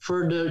 times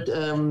further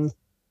than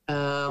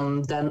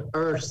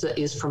Earth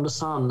is from the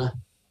sun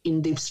in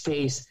deep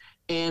space.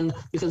 And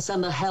you can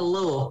send a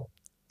hello.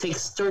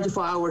 Takes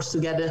 34 hours to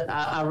get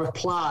a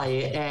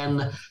reply,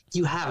 and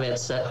you have it.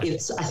 I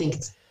think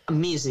it's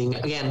amazing.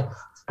 Again,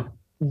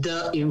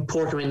 the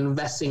important in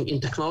investing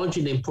in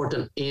technology, the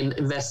important in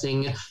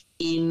investing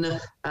in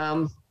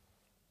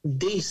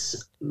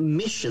these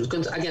missions.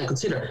 Again,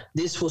 consider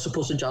this was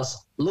supposed to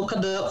just look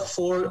at the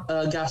 4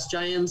 gas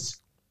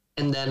giants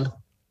and then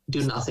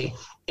do nothing.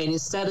 And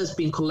instead has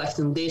been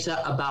collecting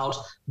data about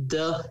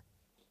the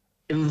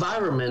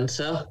environment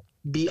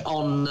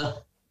beyond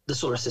the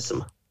solar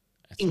system.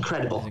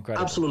 Incredible.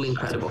 Absolutely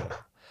incredible.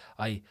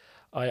 I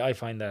I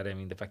find that, I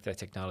mean, the fact that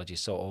technology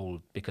is so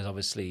old, because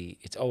obviously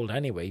it's old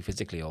anyway,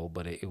 physically old,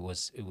 but it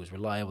was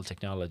reliable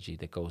technology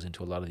that goes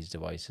into a lot of these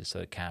devices, so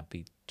it can't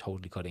be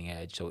totally cutting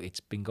edge. So it's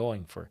been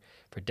going for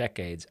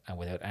decades, and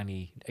without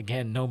any,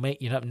 again, no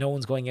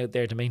one's going out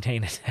there to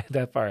maintain it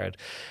that far out.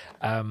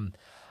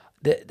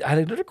 I had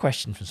another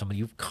question from somebody.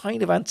 You've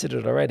kind of answered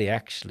it already,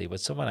 actually,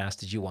 but someone asked,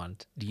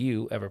 do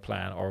you ever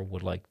plan or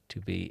would like to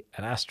be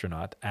an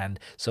astronaut? And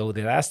so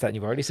they asked that, and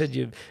you've already said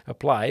you've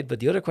applied, but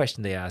the other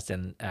question they asked,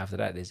 and after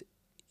that, is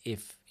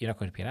if you're not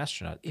going to be an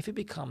astronaut, if it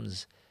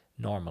becomes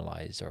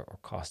normalized or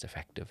cost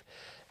effective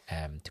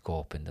to go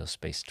up in those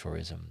space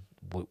tourism,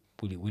 will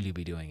you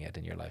be doing it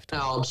in your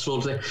lifetime? Oh,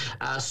 absolutely.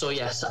 So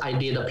yes, I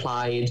did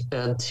apply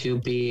to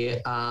be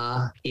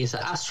as an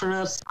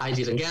astronaut. I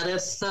didn't get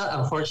it,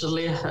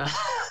 unfortunately,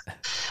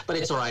 but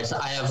it's all right.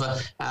 I have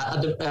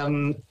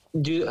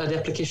the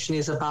application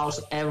is about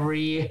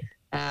every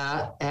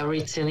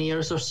 10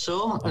 years or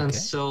so, okay. And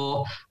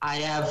so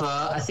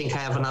I think I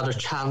have another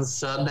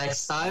chance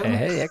next time.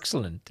 Hey,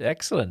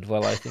 excellent.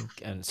 Well, I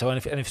think, and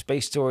if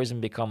space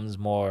tourism becomes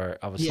more,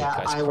 obviously,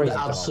 yeah, I would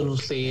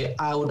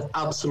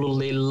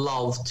absolutely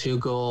love to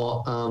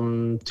go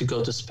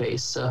to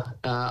space.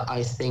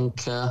 I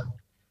think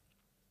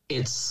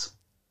it's,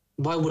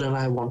 why wouldn't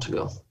I want to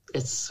go?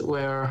 It's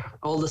where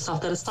all the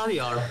stuff that I study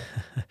are.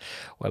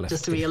 Well,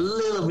 just to be a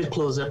little bit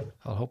closer.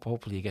 Well,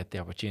 hopefully you get the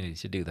opportunity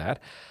to do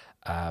that.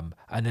 And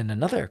then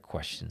another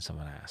question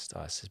someone asked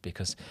us is,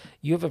 because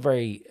you have a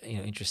very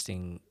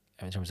interesting,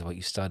 in terms of what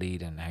you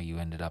studied and how you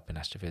ended up in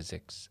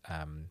astrophysics,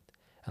 and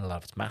a lot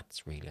of it's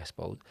maths, really, I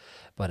suppose.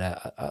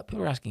 But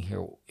people are asking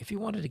here, if you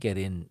wanted to get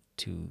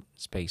into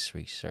space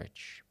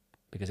research,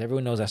 because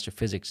everyone knows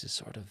astrophysics is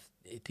sort of,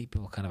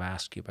 people kind of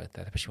ask you about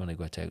that, especially when they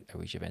go to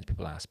outreach events.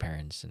 People ask,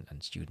 parents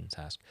and students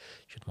ask,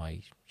 should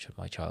my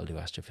child do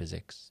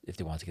astrophysics if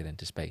they want to get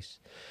into space?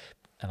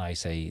 And I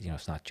say,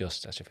 it's not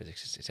just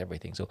astrophysics; it's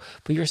everything. So,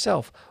 for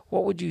yourself,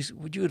 what would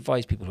you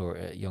advise people who are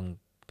young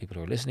people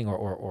who are listening,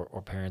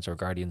 or parents or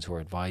guardians who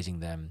are advising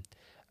them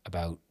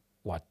about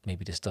what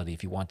maybe to study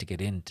if you want to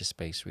get into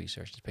space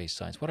research and space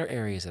science? What are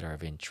areas that are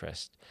of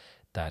interest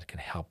that can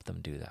help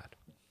them do that?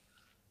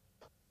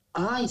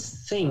 I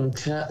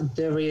think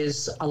there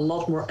is a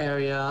lot more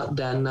area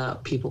than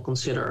people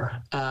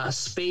consider.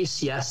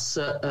 Space, yes.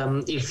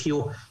 If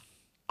you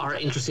are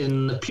interested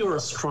in pure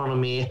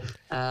astronomy,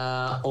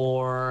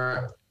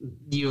 or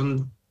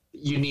you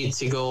need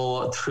to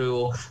go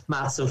through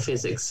maths and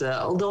physics,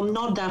 although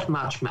not that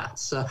much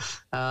maths,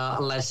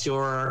 unless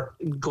you're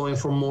going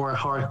for more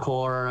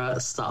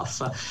hardcore stuff.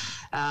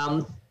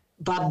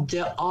 But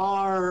there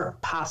are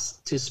paths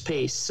to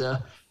space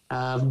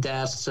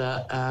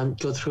that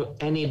go through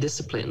any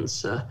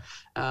disciplines.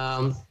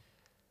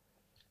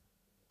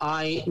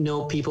 I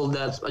know people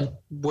that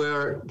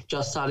were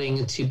just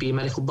studying to be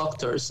medical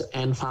doctors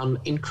and found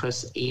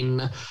interest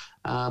in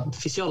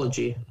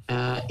physiology,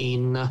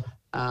 in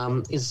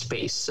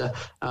space,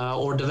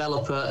 or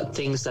develop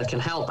things that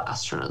can help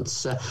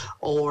astronauts.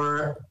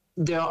 Or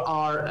there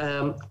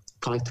are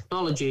connect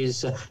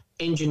technologies,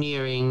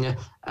 engineering,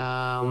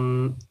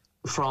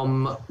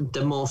 from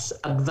the most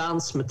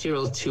advanced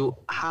material to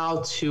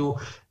how to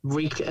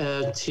reuse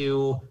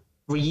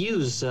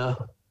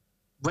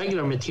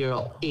regular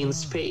material in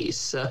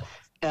space.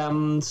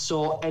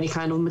 So any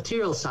kind of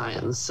material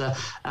science.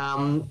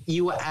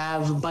 You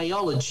have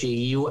biology,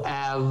 you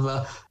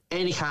have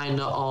any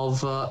kind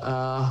of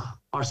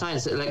art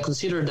science. Like,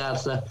 consider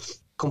that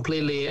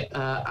completely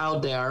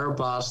out there,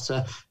 but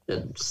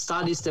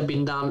studies that have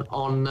been done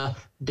on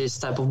this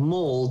type of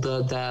mold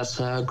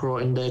that grow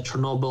in the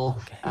Chernobyl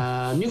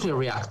nuclear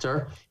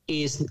reactor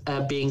is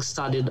being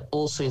studied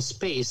also in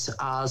space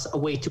as a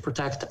way to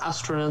protect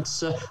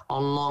astronauts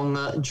on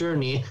long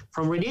journey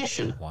from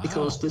radiation. Wow.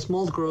 Because this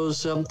mold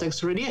grows thanks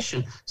to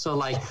radiation. So,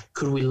 like,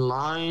 could we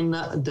line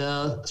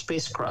the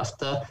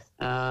spacecraft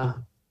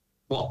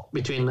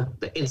between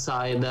the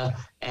inside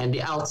and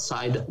the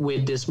outside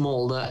with this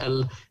mold?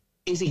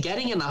 Is it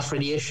getting enough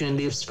radiation in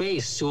deep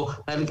space to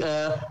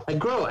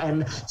grow?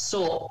 And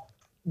so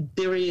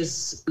there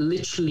is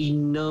literally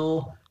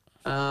no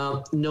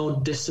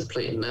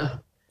discipline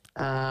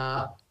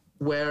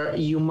where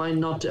you might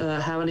not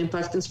have an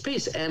impact in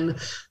space. And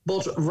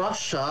both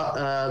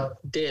Russia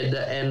did,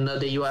 and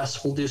the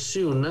US will do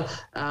soon,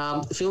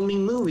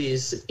 filming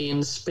movies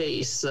in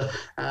space.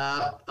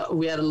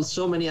 We had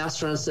so many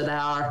astronauts that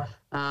are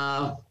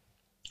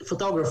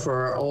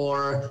photographer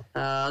or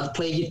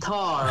play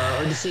guitar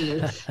or the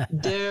singer.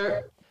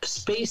 Their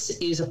space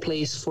is a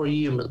place for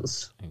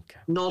humans. Okay.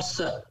 Not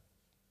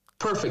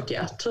perfect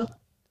yet,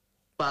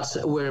 but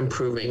we're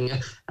improving.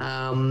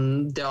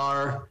 There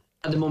are,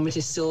 at the moment,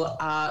 it's still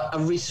a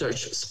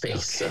research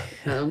space, okay.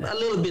 A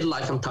little bit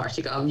like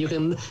Antarctica. You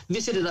can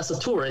visit it as a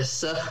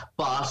tourist,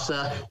 but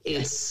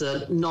it's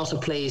not a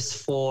place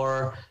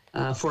for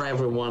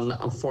everyone,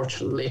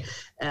 unfortunately.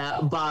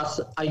 But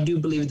I do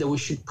believe that we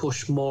should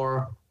push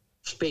more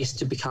space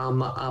to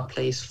become a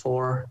place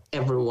for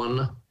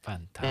everyone.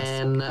 Fantastic.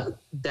 And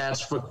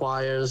that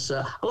requires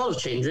a lot of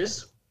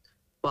changes,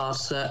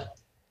 but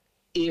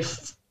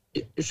if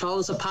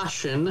Charles is a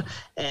passion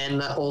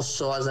and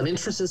also as an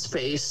interest in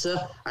space,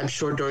 I'm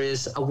sure there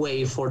is a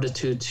way for the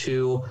two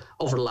to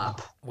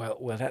overlap. Well,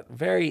 that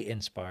very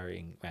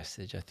inspiring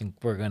message. I think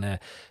we're gonna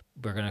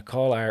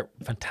call our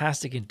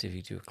fantastic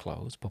interview to a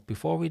close. But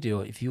before we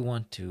do, if you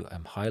want to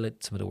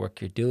highlight some of the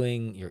work you're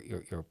doing,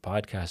 your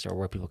podcast, or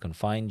where people can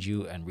find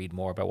you and read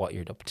more about what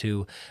you're up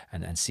to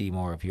and see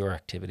more of your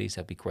activities,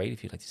 that'd be great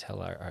if you'd like to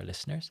tell our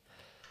listeners.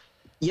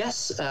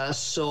 Yes,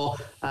 so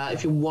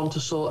if you want to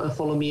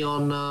follow me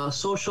on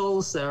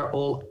socials, they're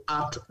all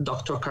at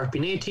Dr.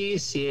 Carpinetti,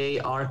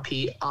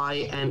 Carpineti.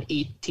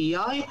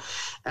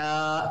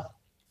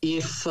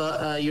 If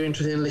you're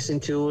interested in listening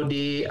to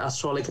the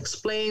Astroholic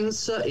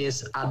Explains,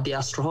 is at the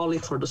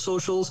Astroholic for the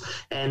socials,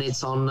 and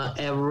it's on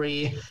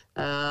every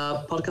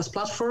podcast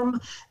platform.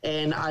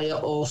 And I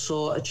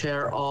also a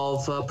chair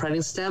of Pride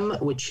in STEM,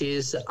 which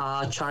is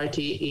a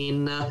charity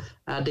in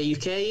the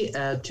UK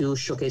to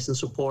showcase and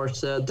support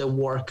the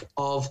work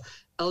of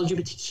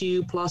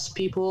LGBTQ plus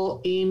people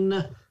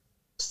in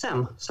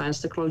STEM, science,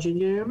 technology,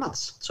 engineering, and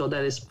maths. So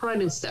that is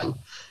Pride in STEM.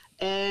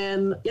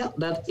 And yeah,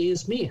 that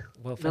is me.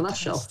 Well,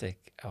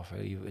 fantastic,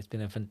 Alfred. It's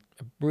been a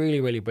really,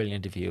 really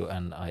brilliant interview,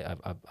 and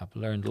I've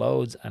learned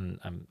loads, and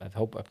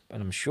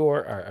I'm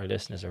sure our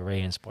listeners are very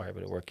inspired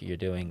by the work you're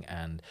doing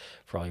and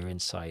for all your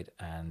insight.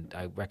 And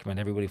I recommend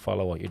everybody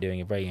follow what you're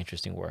doing. A very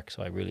interesting work.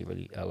 So I really,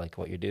 really like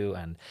what you do.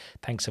 And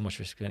thanks so much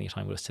for spending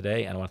time with us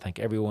today. And I want to thank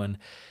everyone,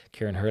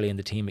 Kieran Hurley and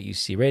the team at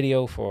UC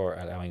Radio for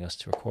allowing us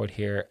to record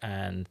here,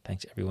 and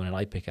thanks to everyone in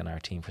IPIC and our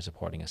team for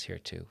supporting us here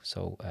too.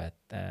 So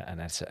and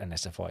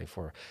SFI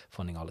for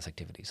funding all this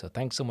activity. So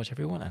thanks so much,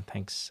 everyone, and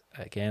thanks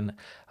again,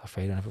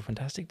 Alfredo, and have a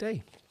fantastic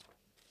day.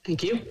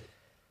 Thank you.